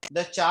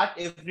the chart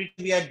every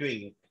time we are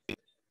doing it.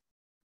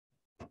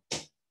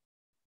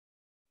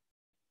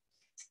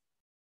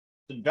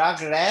 So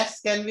drug rash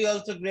can be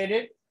also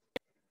graded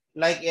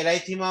like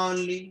erythema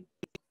only.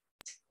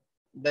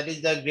 That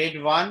is the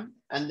grade 1,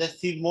 and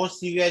the most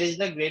severe is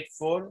the grade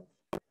 4.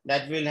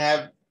 That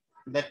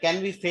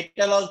can be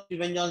fatal or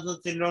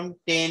Stevens-Johnson syndrome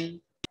 10,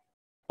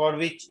 for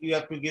which you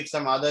have to give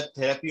some other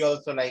therapy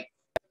also like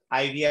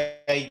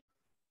IVI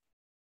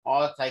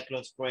or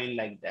cyclosporine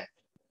like that.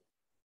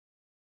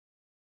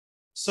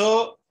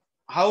 So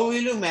how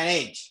will you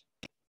manage?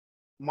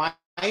 Mild,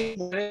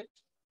 moderate,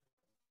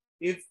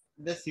 if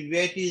the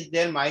severity is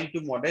there, mild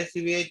to moderate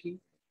severity,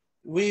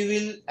 we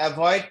will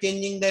avoid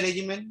changing the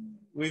regimen.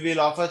 We will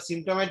offer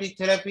symptomatic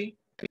therapy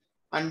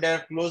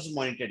under close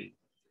monitoring.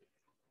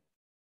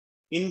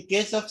 In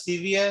case of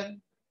severe,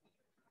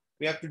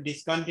 we have to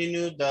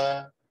discontinue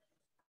the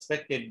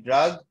expected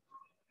drug,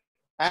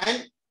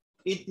 and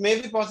it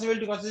may be possible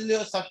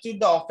to substitute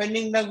the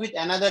offending drug with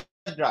another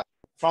drug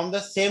from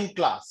the same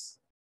class.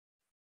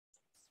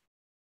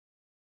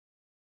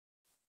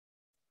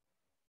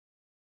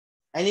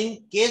 And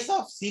in case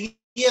of serious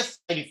side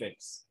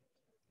effects,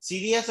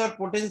 serious or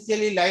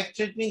potentially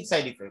life-threatening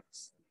side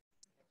effects,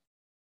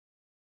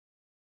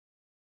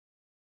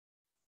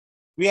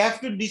 we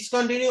have to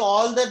discontinue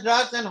all the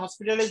drugs and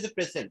hospitalize the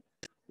patient.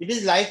 It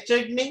is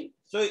life-threatening,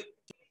 so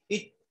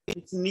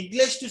it's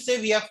needless to say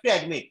we have to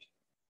admit.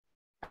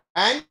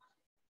 And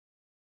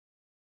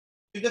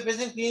if the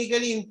patient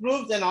clinically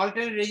improves, then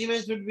alternate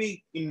regimens would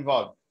be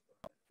involved.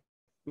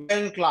 We are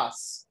in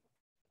class.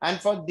 And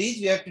for this,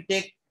 we have to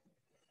take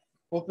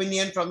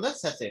opinion from the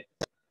sachet.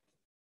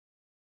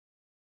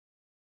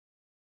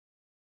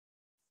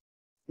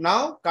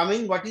 Now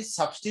coming, what is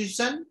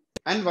substitution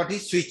and what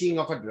is switching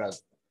of a drug?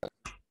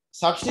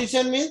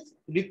 Substitution means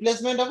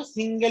replacement of a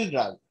single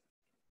drug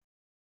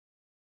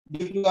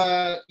due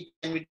to it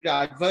can be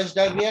adverse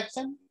drug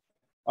reaction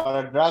or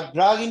a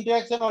drug-drug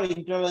interaction or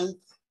intolerance,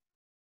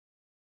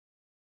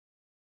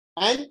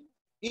 and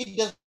it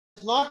does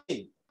not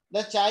mean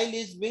the child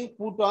is being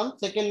put on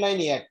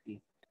second-line ART,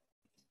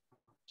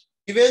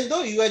 even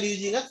though you are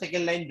using a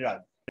second-line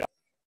drug.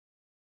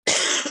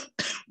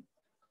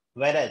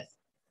 Whereas,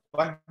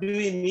 what do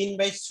we mean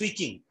by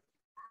switching?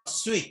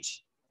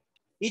 Switch.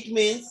 It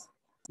means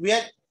we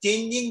are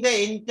changing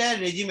the entire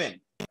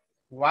regimen.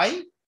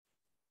 Why?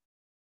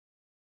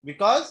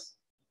 Because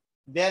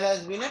there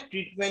has been a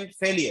treatment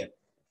failure.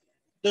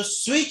 So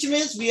switch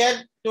means we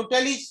are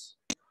totally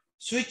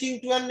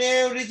switching to a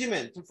new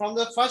regimen. So from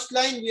the first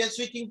line, we are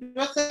switching to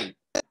a second.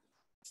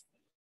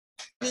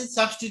 In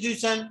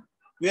substitution,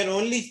 we are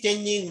only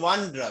changing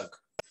one drug,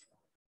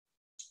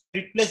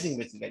 replacing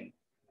basically.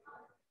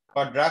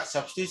 For drug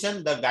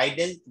substitution, the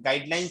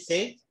guideline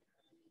says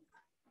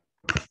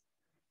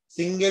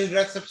Single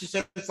drug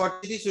substitution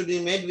fertility should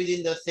be made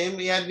within the same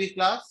ARV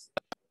class.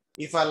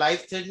 If a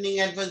life-threatening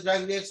adverse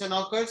drug reaction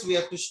occurs, we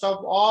have to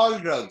stop all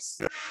drugs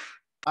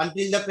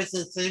until the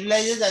patient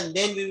stabilizes, and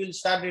then we will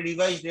start a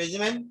revised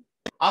regimen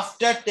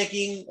after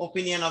taking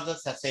opinion of the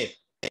SACEP.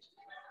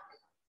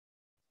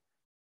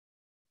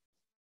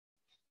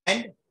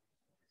 And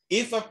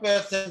if a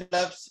person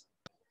develops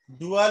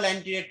dual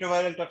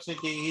antiretroviral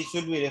toxicity, he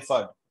should be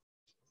referred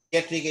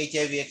to pediatric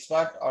HIV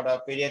expert or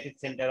a pediatric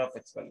center of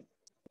excellence.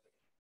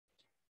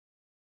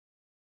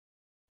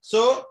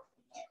 So,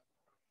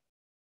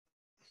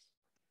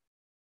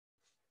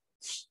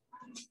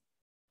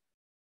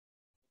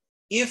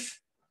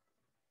 if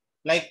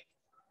like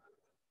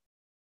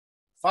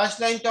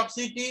first line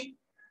toxicity,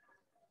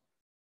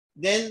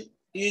 then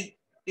in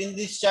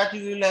this chart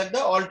you will have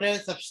the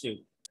alternate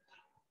substitute.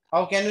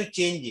 How can you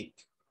change it?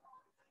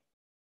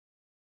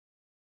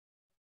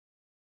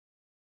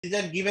 These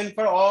are given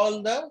for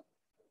all the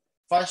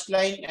first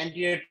line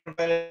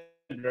antiretroviral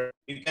drugs.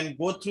 You can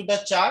go through the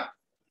chart.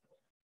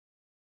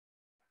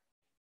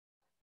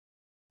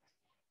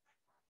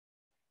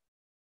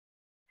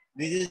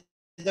 This is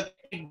the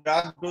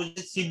drug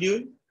dosage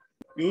schedule.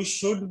 You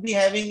should be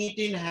having it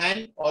in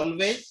hand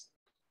always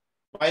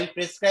while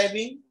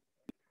prescribing,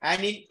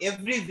 and in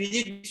every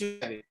visit you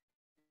should have it.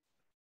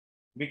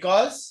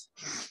 Because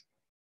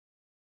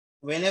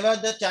whenever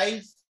the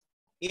child's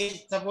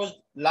age, suppose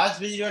last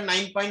visit was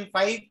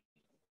 9.5,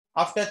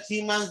 after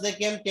 3 months they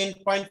came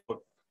 10.4.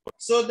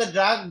 So the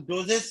drug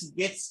doses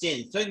gets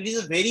changed. So it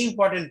is a very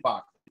important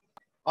part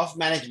of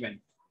management.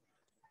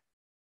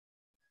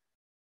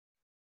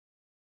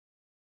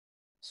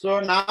 So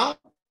now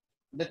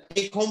the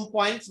take home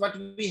points, what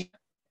we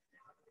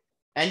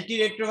have: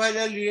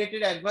 antiretroviral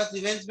related adverse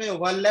events may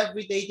overlap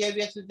with HIV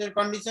associated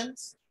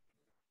conditions.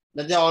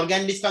 That is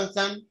organ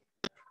dysfunction,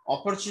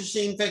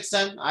 opportunistic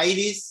infection,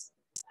 iris,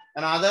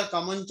 and other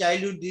common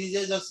childhood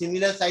diseases or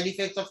similar side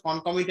effects of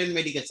concomitant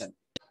medication.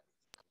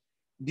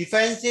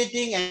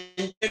 Differentiating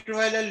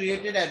antiretroviral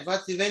related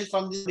adverse events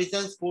from these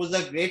conditions pose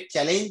a great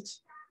challenge.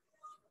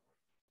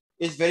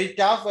 It's very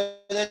tough whether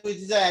it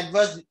is an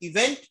adverse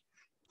event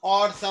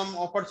or some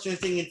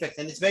opportunistic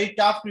infection. It's very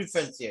tough to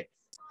differentiate.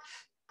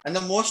 And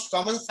the most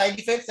common side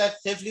effects are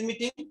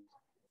self-limiting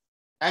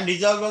and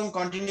resolve on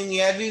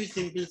continuing ARV with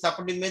simple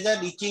supportive measure.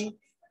 Itching,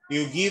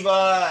 you give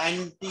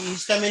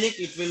antihistaminic,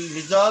 it will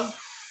resolve.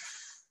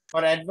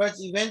 For adverse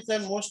events, the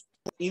most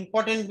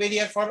important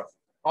barrier for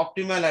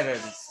optimal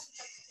adherence.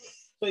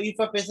 So if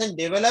a patient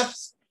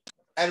develops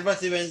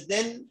adverse events,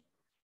 then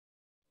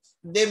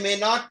they may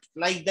not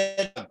like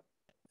that,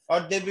 or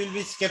they will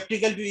be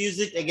skeptical to use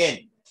it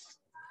again.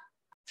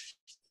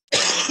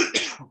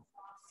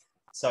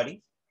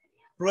 Sorry.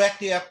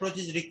 Proactive approach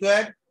is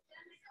required.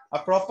 A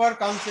proper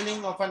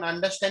counseling of an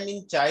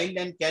understanding child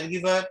and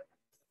caregiver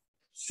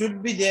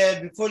should be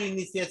there before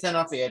initiation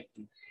of ART.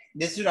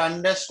 They should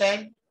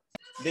understand,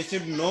 they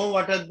should know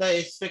what are the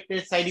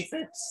expected side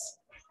effects.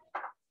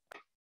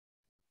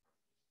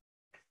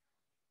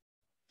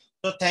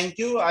 So thank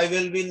you. I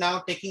will be now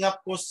taking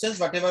up questions.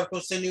 Whatever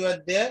question you are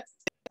there,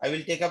 I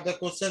will take up the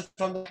questions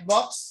from the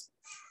box.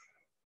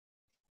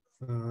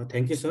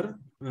 Thank you, sir.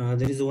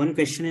 There is one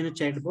question in the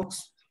chat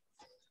box.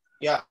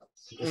 Yeah.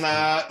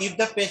 If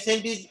the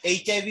patient is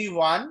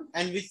HIV-1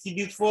 and with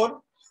CD4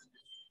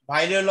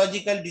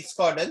 virological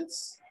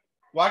discordance,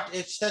 what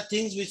extra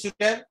things we should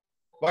have?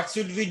 What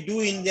should we do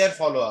in their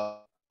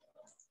follow-up?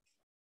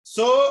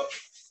 So,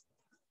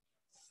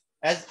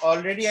 as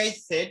already I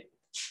said,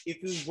 if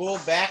you go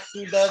back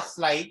to the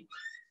slide,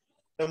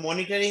 the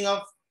monitoring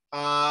of,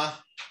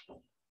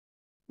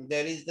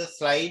 there is the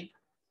slide.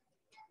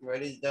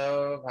 Where is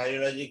the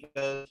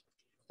virological?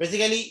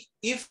 Basically,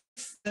 if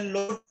the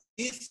load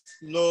is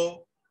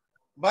low,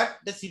 but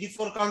the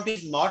CD4 count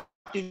is not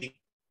improving,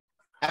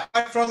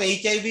 apart from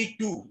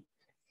HIV-2,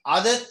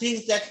 other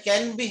things that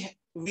can be,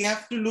 we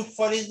have to look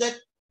for is that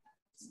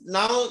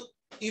now,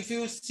 if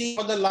you see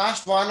for the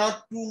last 1 or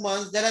 2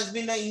 months, there has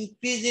been an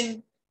increase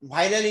in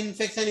viral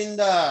infection in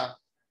the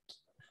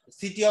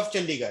city of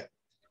Chandigarh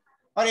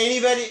or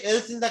anywhere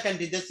else in the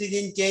country. The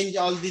season change,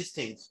 all these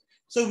things.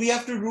 So we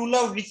have to rule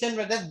out recent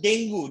whether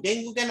dengue.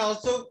 Dengue can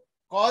also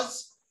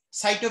cause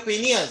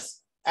cytopenias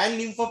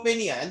and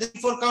lymphopenia, and the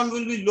CD4 count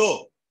will be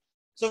low.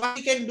 So what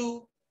we can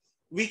do,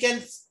 we can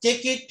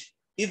check it.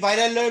 If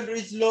viral load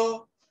is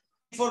low,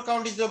 CD4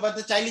 count is low, but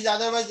the child is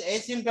otherwise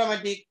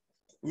asymptomatic,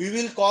 we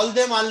will call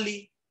them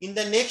early in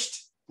the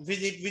next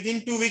visit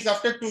within 2 weeks,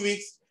 after 2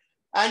 weeks,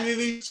 and we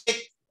will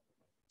check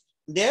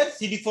their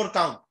CD4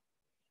 count.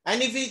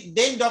 And if we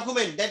then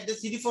document that the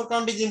CD4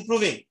 count is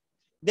improving,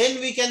 then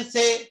we can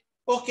say,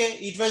 okay,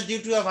 it was due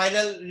to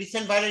a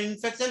recent viral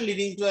infection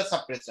leading to a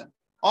suppression.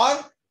 Or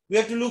we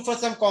have to look for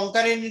some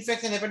concurrent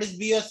infection, hepatitis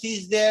B or C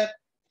is there,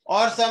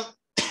 or some,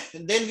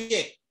 then we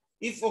check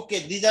if, okay,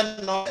 these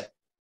are not there.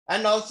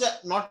 And also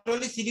not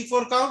only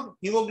CD4 count,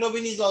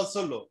 hemoglobin is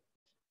also low.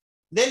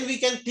 Then we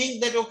can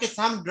think that, okay,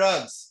 some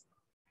drugs,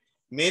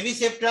 maybe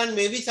Septran,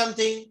 maybe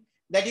something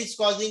that is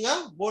causing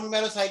a bone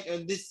marrow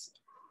cyst,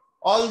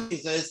 all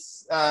this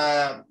is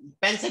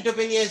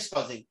pancytopenia is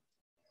causing.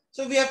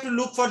 So we have to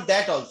look for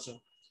that also.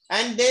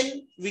 And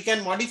then we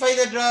can modify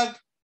the drug,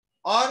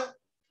 or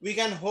we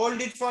can hold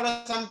it for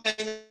some time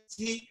and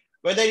see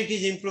whether it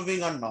is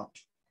improving or not.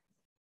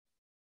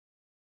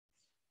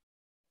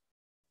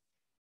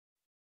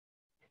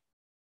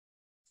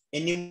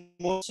 Any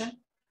motion?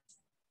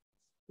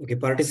 Okay,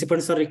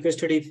 participants are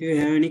requested, if you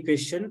have any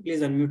question,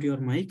 please unmute your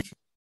mic.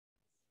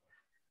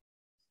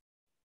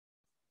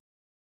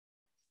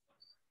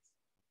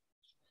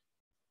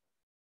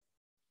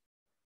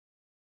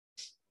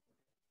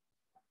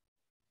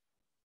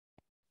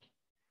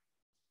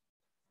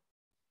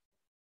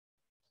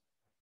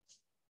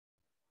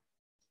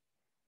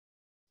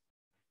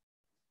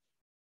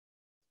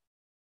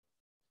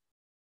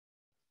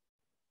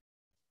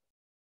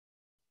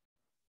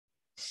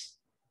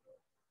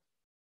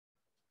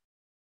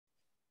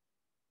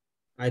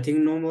 I think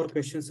no more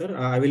questions, sir.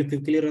 I will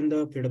quickly run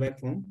the feedback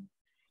form.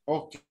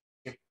 Okay.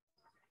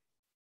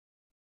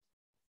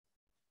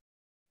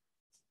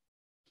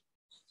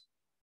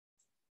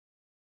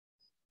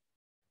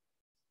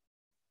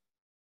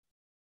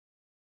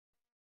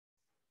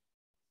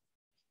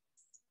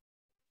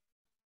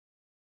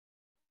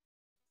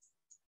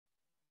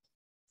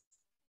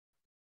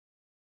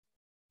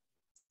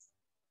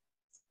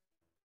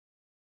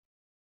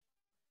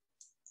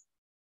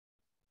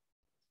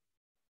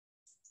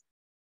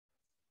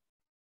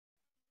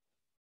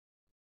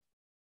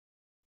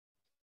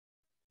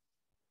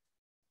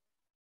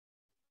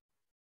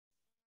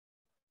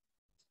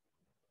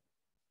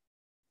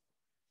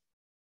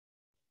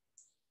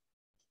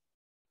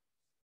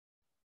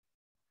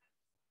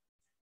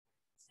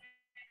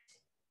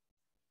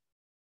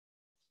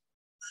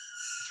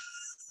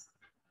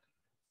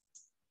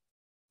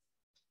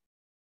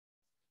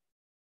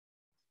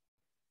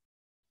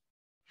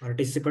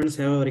 Participants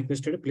have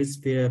requested, please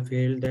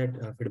fill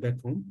that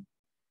feedback form.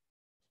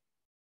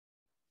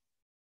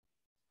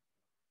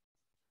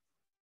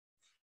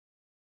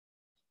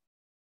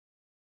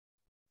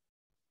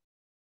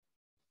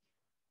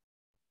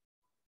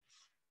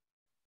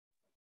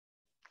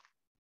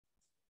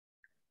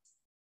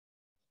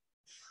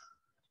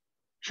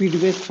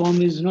 Feedback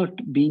form is not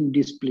being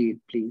displayed,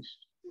 please.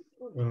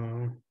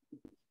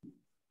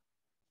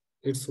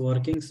 It's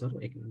working, sir.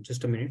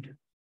 Just a minute.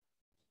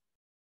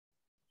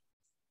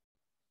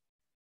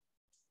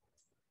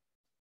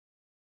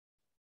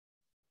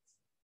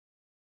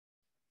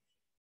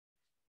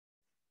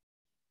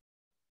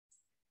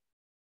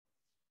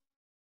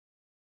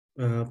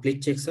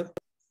 Please check, sir.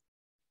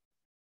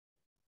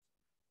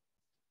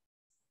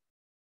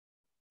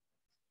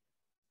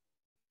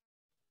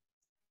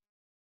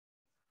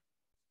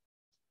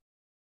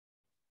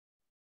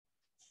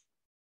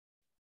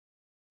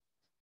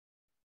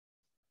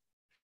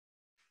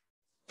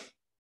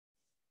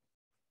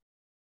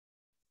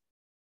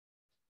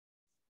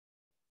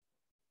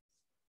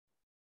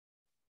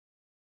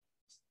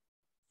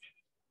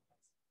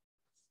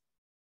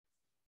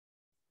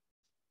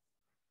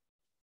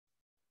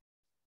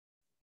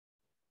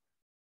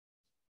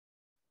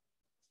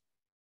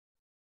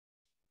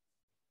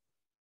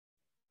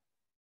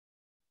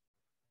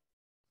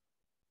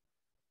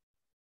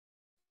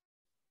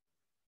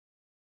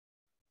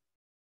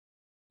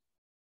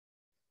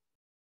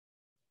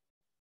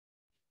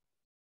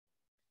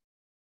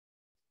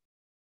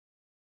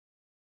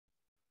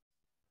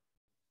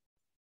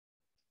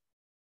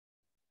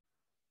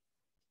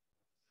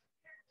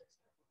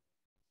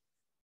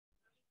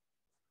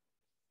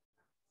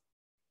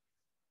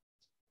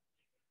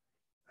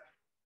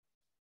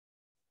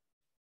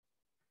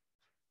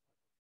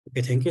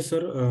 Okay, thank you,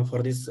 sir,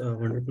 for this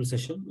wonderful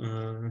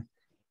session.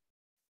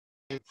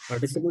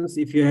 Participants,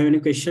 if you have any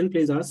question,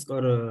 please ask,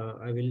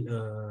 or I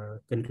will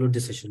conclude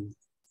the session.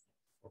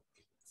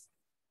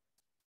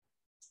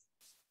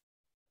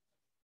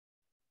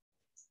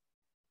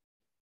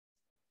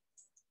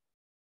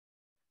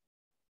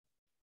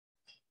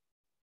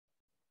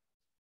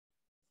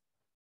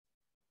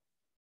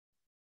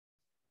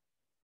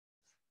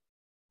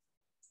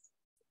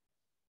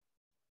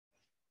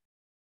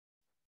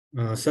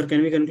 Sir,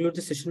 can we conclude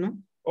the session now?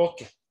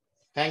 Okay.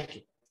 Thank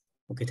you.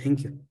 Okay,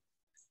 thank you.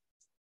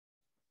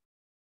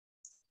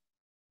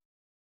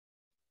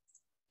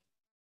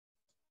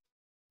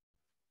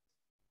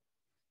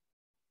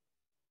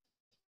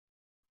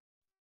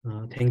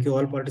 Thank you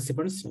all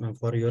participants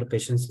for your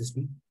patience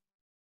listening.